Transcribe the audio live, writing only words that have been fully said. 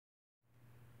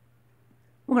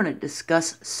We're going to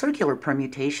discuss circular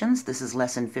permutations. This is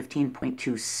lesson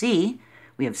 15.2c.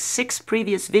 We have 6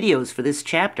 previous videos for this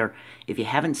chapter. If you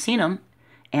haven't seen them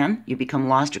and you become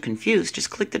lost or confused, just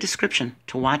click the description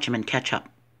to watch them and catch up.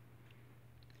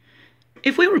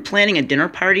 If we were planning a dinner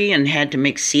party and had to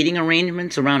make seating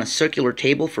arrangements around a circular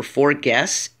table for 4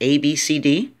 guests, A, B, C,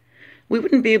 D, we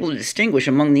wouldn't be able to distinguish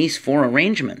among these 4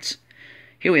 arrangements.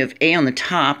 Here we have A on the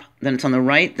top, then it's on the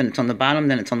right, then it's on the bottom,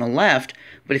 then it's on the left.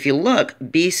 But if you look,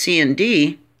 B, C, and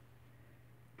D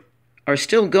are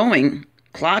still going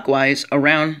clockwise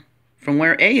around from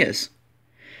where A is.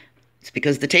 It's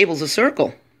because the table's a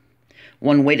circle.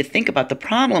 One way to think about the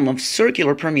problem of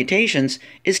circular permutations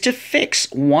is to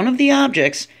fix one of the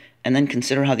objects and then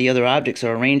consider how the other objects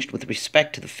are arranged with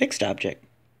respect to the fixed object.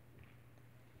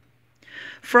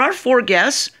 For our 4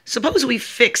 guests, suppose we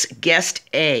fix guest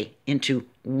A into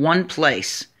one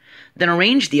place, then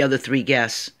arrange the other 3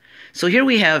 guests. So here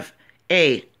we have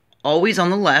A always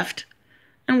on the left,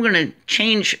 and we're going to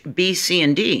change B, C,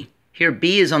 and D. Here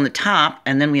B is on the top,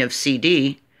 and then we have C,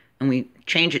 D, and we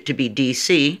change it to be D,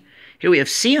 C. Here we have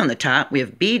C on the top, we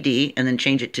have B, D, and then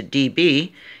change it to D,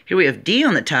 B. Here we have D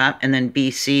on the top, and then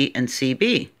B, C, and C,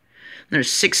 B.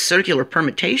 There's 6 circular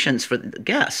permutations for the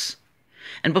guests.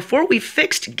 And before we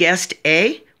fixed guest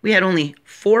A, we had only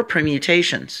 4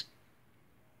 permutations.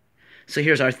 So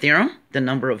here's our theorem. The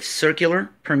number of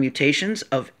circular permutations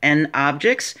of n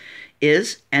objects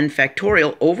is n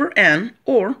factorial over n,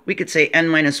 or we could say n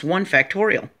minus 1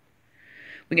 factorial.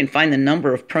 We can find the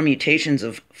number of permutations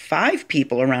of 5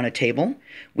 people around a table.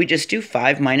 We just do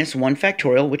 5 minus 1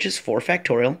 factorial, which is 4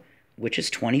 factorial, which is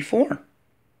 24.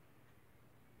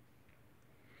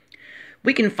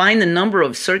 We can find the number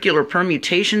of circular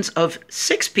permutations of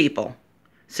 6 people.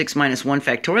 6 minus 1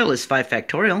 factorial is 5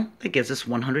 factorial. That gives us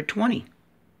 120.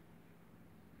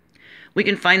 We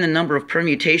can find the number of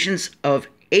permutations of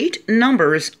 8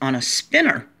 numbers on a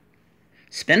spinner.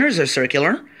 Spinners are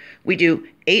circular. We do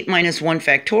 8 minus 1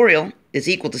 factorial is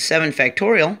equal to 7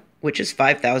 factorial, which is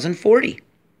 5040.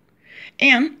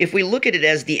 And if we look at it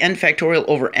as the n factorial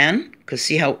over n, because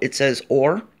see how it says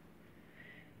or,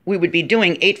 we would be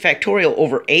doing 8 factorial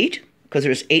over 8, because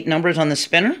there's 8 numbers on the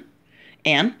spinner.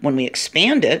 And when we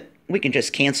expand it, we can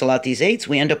just cancel out these 8s.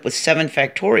 We end up with 7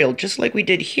 factorial, just like we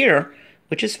did here,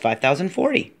 which is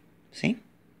 5040. See?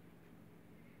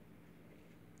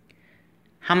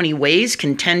 How many ways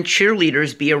can 10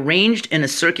 cheerleaders be arranged in a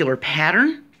circular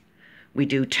pattern? We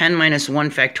do 10 minus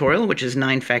 1 factorial, which is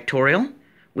 9 factorial,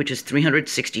 which is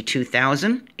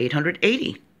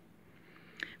 362,880.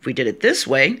 If we did it this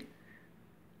way,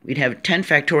 we'd have 10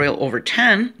 factorial over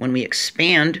 10. When we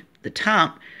expand the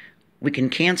top, we can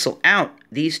cancel out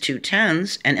these 2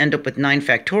 10s and end up with 9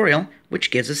 factorial,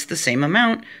 which gives us the same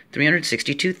amount,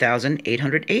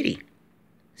 362,880.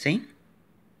 See?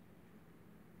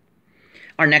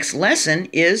 Our next lesson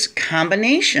is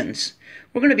combinations.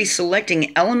 We're going to be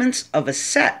selecting elements of a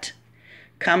set,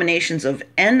 combinations of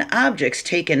n objects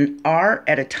taken R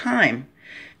at a time.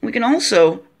 We can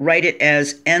also write it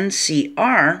as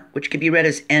NCR, which could be read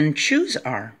as N choose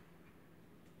R.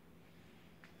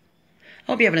 I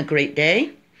hope you're having a great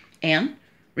day. And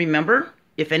remember,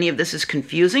 if any of this is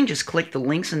confusing, just click the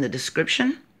links in the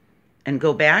description and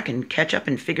go back and catch up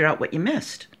and figure out what you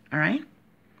missed. All right?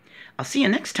 I'll see you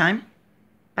next time.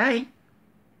 Bye.